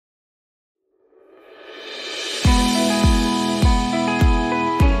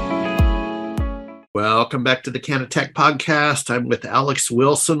Welcome back to the Canatech podcast. I'm with Alex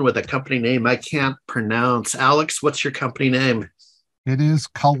Wilson with a company name I can't pronounce. Alex, what's your company name? It is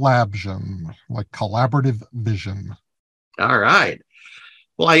Collabsion, like collaborative vision. All right.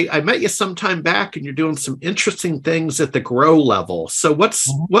 Well, I met you some time back, and you're doing some interesting things at the grow level. So,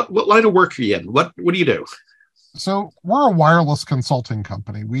 Mhm. what line of work are you in? What do you do? So we're a wireless consulting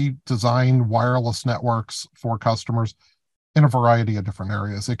company. We design wireless networks for customers in a variety of different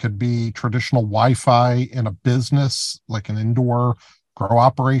areas. It could be traditional Wi-Fi in a business, like an indoor grow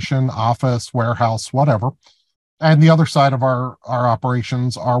operation, office, warehouse, whatever. And the other side of our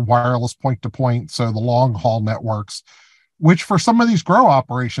operations are wireless point to point, so the long haul networks, which for some of these grow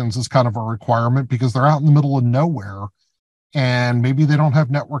operations is kind of a requirement because they're out in the middle of nowhere and maybe they don't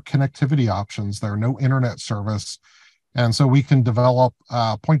have network connectivity options. There are no internet service. And so we can develop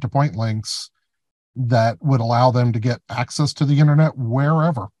point to point links that would allow them to get access to the internet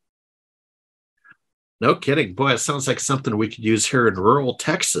wherever. No kidding. Boy, it sounds like something we could use here in rural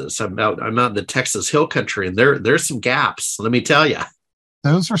Texas. I'm out in the Texas Hill Country, and there's some gaps, let me tell you.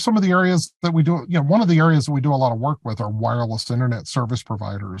 Those are some of the areas that we do. One of the areas that we do a lot of work with are wireless internet service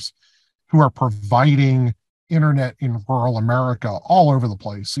providers who are providing internet in rural America all over the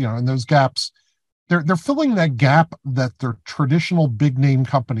place. And those gaps, they're filling that gap that their traditional big name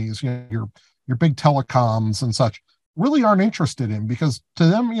companies, your big telecoms and such, really aren't interested in, because to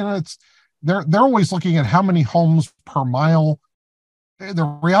them, it's they're always looking at how many homes per mile. The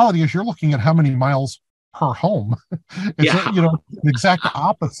reality is you're looking at how many miles per home. It's Yeah. an exact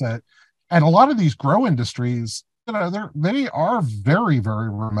opposite. And a lot of these grow industries, they are very, very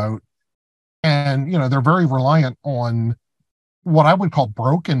remote, and they're very reliant on what I would call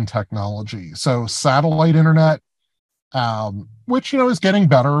broken technology. So satellite internet, which is getting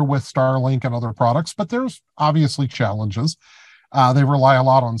better with Starlink and other products, but there's obviously challenges. They rely a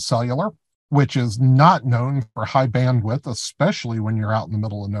lot on cellular, which is not known for high bandwidth, especially when you're out in the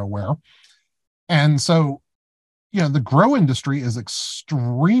middle of nowhere. And so, the grow industry is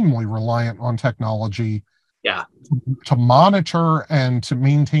extremely reliant on technology Yeah. to monitor and to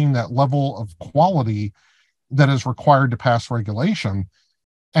maintain that level of quality that is required to pass regulation.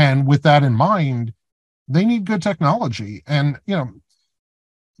 And with that in mind, they need good technology. And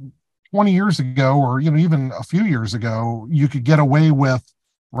 20 years ago, or even a few years ago, you could get away with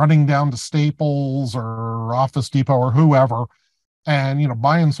running down to Staples or Office Depot or whoever and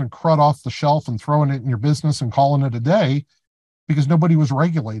buying some crud off the shelf and throwing it in your business and calling it a day, because nobody was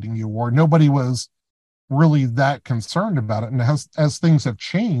regulating you, or nobody was really that concerned about it. And as things have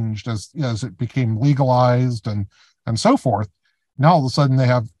changed, as it became legalized and so forth, now all of a sudden they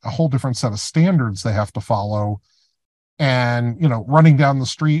have a whole different set of standards they have to follow. And running down the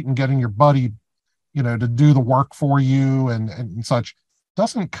street and getting your buddy to do the work for you and such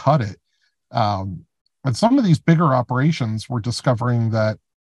doesn't cut it. And some of these bigger operations were discovering that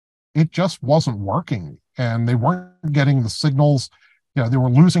it just wasn't working, and they weren't getting the signals. They were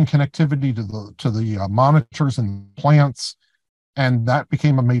losing connectivity to the monitors and plants, and that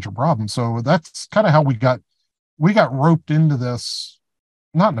became a major problem. So that's kind of how we got roped into this,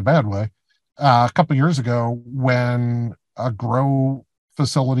 not in a bad way, a couple of years ago, when a grow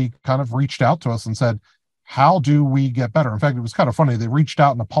facility kind of reached out to us and said, "How do we get better?" In fact, it was kind of funny. They reached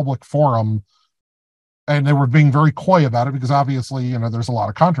out in a public forum, and they were being very coy about it because obviously, there's a lot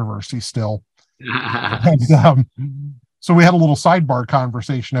of controversy still. And so we had a little sidebar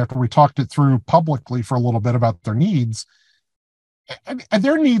conversation after we talked it through publicly for a little bit about their needs. And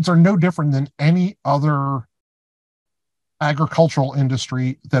their needs are no different than any other agricultural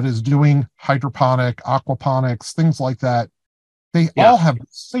industry that is doing hydroponic, aquaponics, things like that. They Yeah. all have the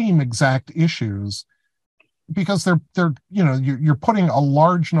same exact issues, because you're putting a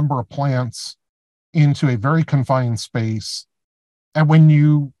large number of plants into a very confined space. And when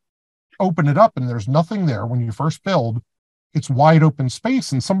you open it up and there's nothing there, when you first build, it's wide open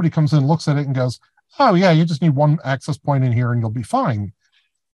space, and somebody comes in, looks at it and goes, "Oh yeah, you just need one access point in here and you'll be fine."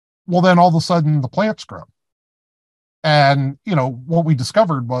 Well, then all of a sudden the plants grow. And what we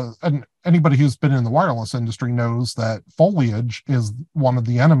discovered was, and anybody who's been in the wireless industry knows that foliage is one of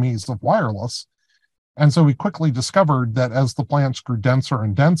the enemies of wireless. And so we quickly discovered that as the plants grew denser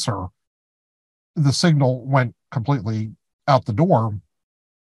and denser, the signal went completely out the door.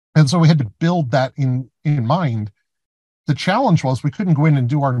 And so we had to build that in mind. The challenge was we couldn't go in and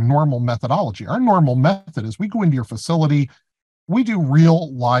do our normal methodology. Our normal method is we go into your facility, we do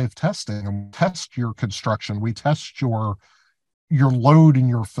real live testing, and we test your construction. We test your load in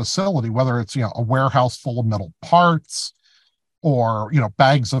your facility, whether it's a warehouse full of metal parts, or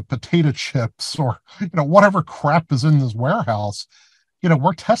bags of potato chips, or whatever crap is in this warehouse.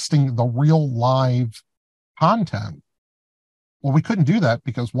 we're testing the real live content. Well, we couldn't do that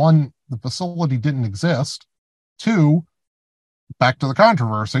because one, the facility didn't exist. Two, back to the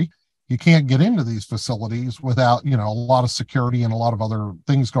controversy, you can't get into these facilities without, a lot of security and a lot of other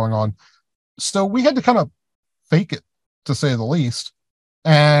things going on. So we had to kind of fake it, to say the least.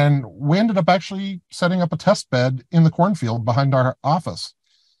 And we ended up actually setting up a test bed in the cornfield behind our office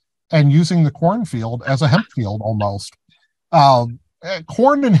and using the cornfield as a hemp field almost.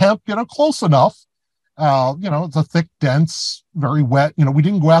 Corn and hemp, close enough. It's a thick, dense, very wet. We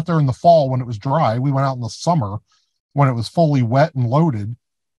didn't go out there in the fall when it was dry. We went out in the summer when it was fully wet and loaded.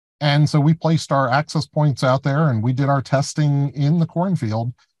 And so we placed our access points out there and we did our testing in the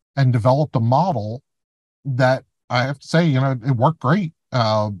cornfield and developed a model that I have to say, it worked great.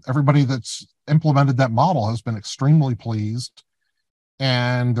 Everybody that's implemented that model has been extremely pleased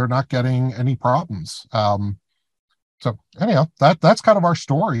and they're not getting any problems. So anyhow, that's kind of our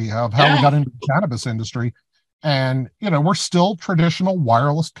story of how we got into the cannabis industry. And, we're still traditional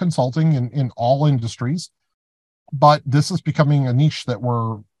wireless consulting in all industries, but this is becoming a niche that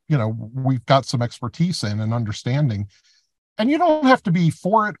we've got some expertise in and understanding. And you don't have to be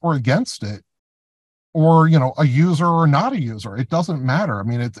for it or against it, or, a user or not a user. It doesn't matter. I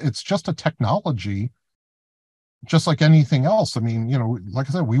mean, it's just a technology, just like anything else. I mean, like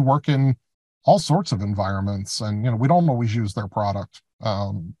I said, we work in all sorts of environments and, we don't always use their product.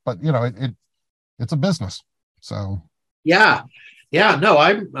 But it's a business. So. Yeah. No,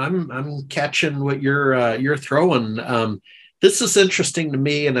 I'm catching what you're throwing. This is interesting to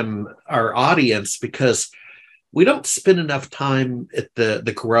me and our audience because we don't spend enough time at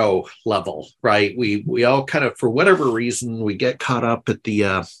the grow level, right? We all kind of, for whatever reason, we get caught up at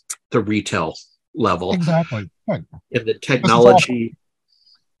the retail level. Exactly. Right. In the technology.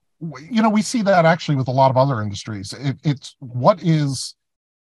 We see that actually with a lot of other industries. It's what is,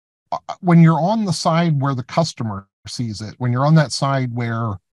 when you're on the side where the customer sees it, when you're on that side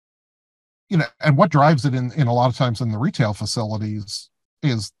where, and what drives it in a lot of times in the retail facilities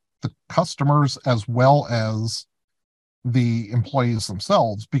is the customers as well as the employees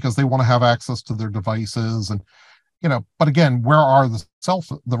themselves, because they want to have access to their devices. And, but again, where are the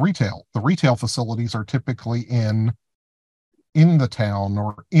retail facilities are typically in the town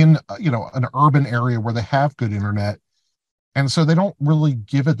or in, an urban area where they have good internet. And so they don't really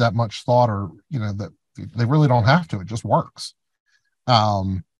give it that much thought, or, that they really don't have to, it just works.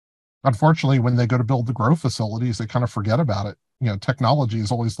 Unfortunately, when they go to build the grow facilities, they kind of forget about it. Technology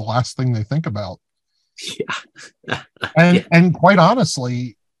is always the last thing they think about. Yeah. And quite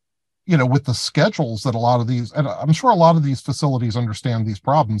honestly, with the schedules that a lot of these, and I'm sure a lot of these facilities understand these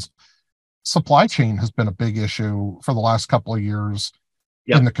problems, supply chain has been a big issue for the last couple of years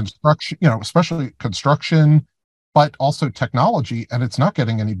in the construction, especially construction, but also technology, and it's not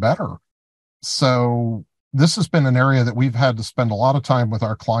getting any better. So this has been an area that we've had to spend a lot of time with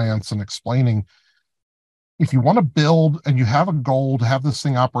our clients and explaining, if you want to build and you have a goal to have this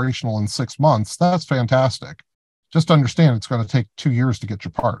thing operational in 6 months, that's fantastic. Just understand it's going to take 2 years to get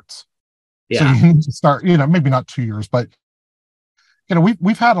your parts. So you need to start, maybe not 2 years, but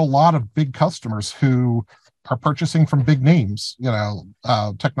we've had a lot of big customers who are purchasing from big names,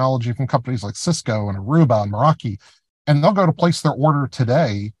 technology from companies like Cisco and Aruba and Meraki, and they'll go to place their order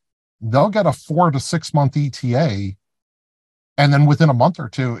today. They'll get a 4 to 6 month ETA. And then within a month or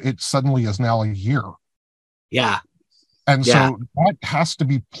two, it suddenly is now a year. Yeah. And so that has to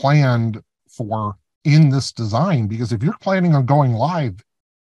be planned for in this design, because if you're planning on going live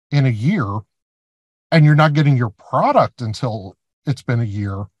in a year and you're not getting your product until it's been a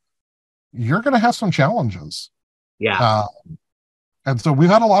year, you're going to have some challenges. Yeah. And so we've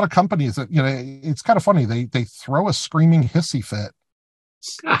had a lot of companies that, it's kind of funny. They throw a screaming hissy fit.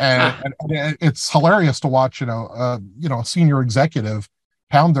 and it's hilarious to watch, a senior executive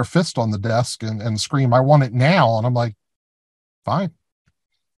pound their fist on the desk and scream, "I want it now." And I'm like, fine,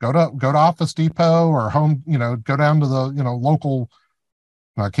 go to Office Depot or home, go down to the, local,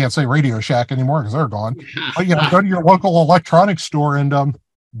 I can't say Radio Shack anymore because they're gone, but, go to your local electronics store and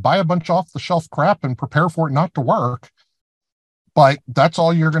buy a bunch off the shelf crap and prepare for it not to work. But that's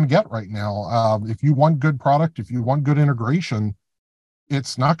all you're going to get right now. If you want good product, if you want good integration,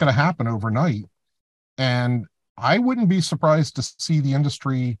 it's not going to happen overnight. And I wouldn't be surprised to see the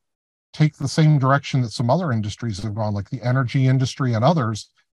industry take the same direction that some other industries have gone, like the energy industry and others,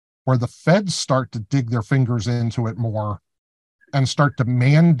 where the feds start to dig their fingers into it more and start to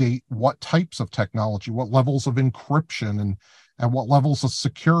mandate what types of technology, what levels of encryption and what levels of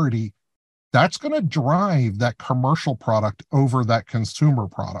security. That's going to drive that commercial product over that consumer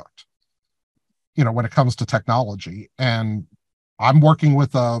product, when it comes to technology. And I'm working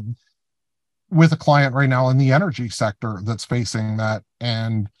with a client right now in the energy sector that's facing that,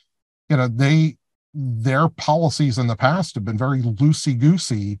 and their policies in the past have been very loosey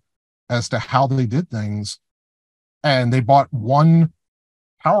goosey as to how they did things, and they bought one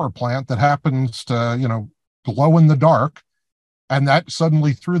power plant that happens to glow in the dark, and that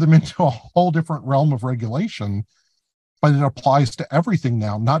suddenly threw them into a whole different realm of regulation. But it applies to everything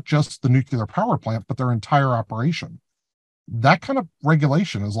now, not just the nuclear power plant, but their entire operation. That kind of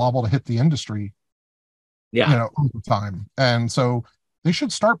regulation is liable to hit the industry, over time. And so they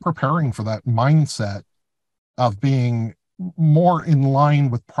should start preparing for that mindset of being more in line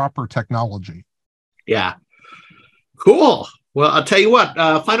with proper technology. Yeah. Cool. Well, I'll tell you what,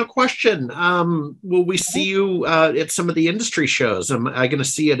 final question. Will we see you at some of the industry shows? Am I going to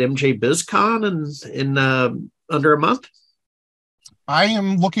see you at MJ BizCon in under a month? I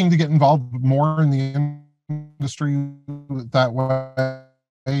am looking to get involved more in the industry that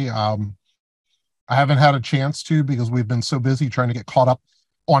way. I haven't had a chance to, because we've been so busy trying to get caught up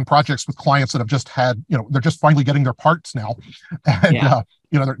on projects with clients that have just had, they're just finally getting their parts now. And,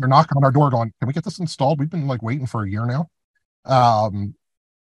 they're knocking on our door going, can we get this installed? We've been waiting for a year now.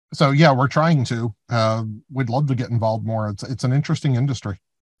 So yeah, we're trying to, we'd love to get involved more. It's an interesting industry.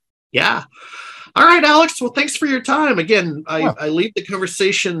 Yeah. All right, Alex. Well, thanks for your time. Again, I leave the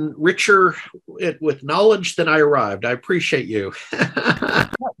conversation richer with knowledge than I arrived. I appreciate you.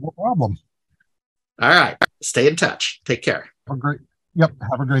 No problem. All right. Stay in touch. Take care. Have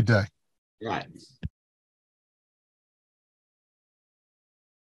a great day. All right.